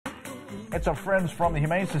It's our friends from the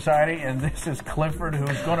Humane Society, and this is Clifford,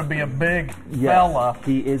 who's going to be a big fella.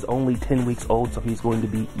 He is only 10 weeks old, so he's going to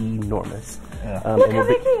be enormous. Yeah. Look how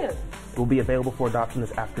big he is. Will be available for adoption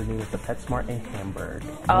this afternoon at the PetSmart in Hamburg.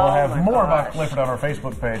 We'll have more about Clifford on our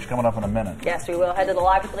Facebook page coming up in a minute. Yes, we will. Head to the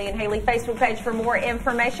Live with Lee and Haley Facebook page for more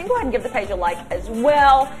information. Go ahead and give the page a like as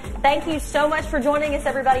well. Thank you so much for joining us,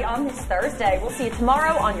 everybody, on this Thursday. We'll see you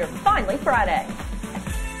tomorrow on your Finally Friday.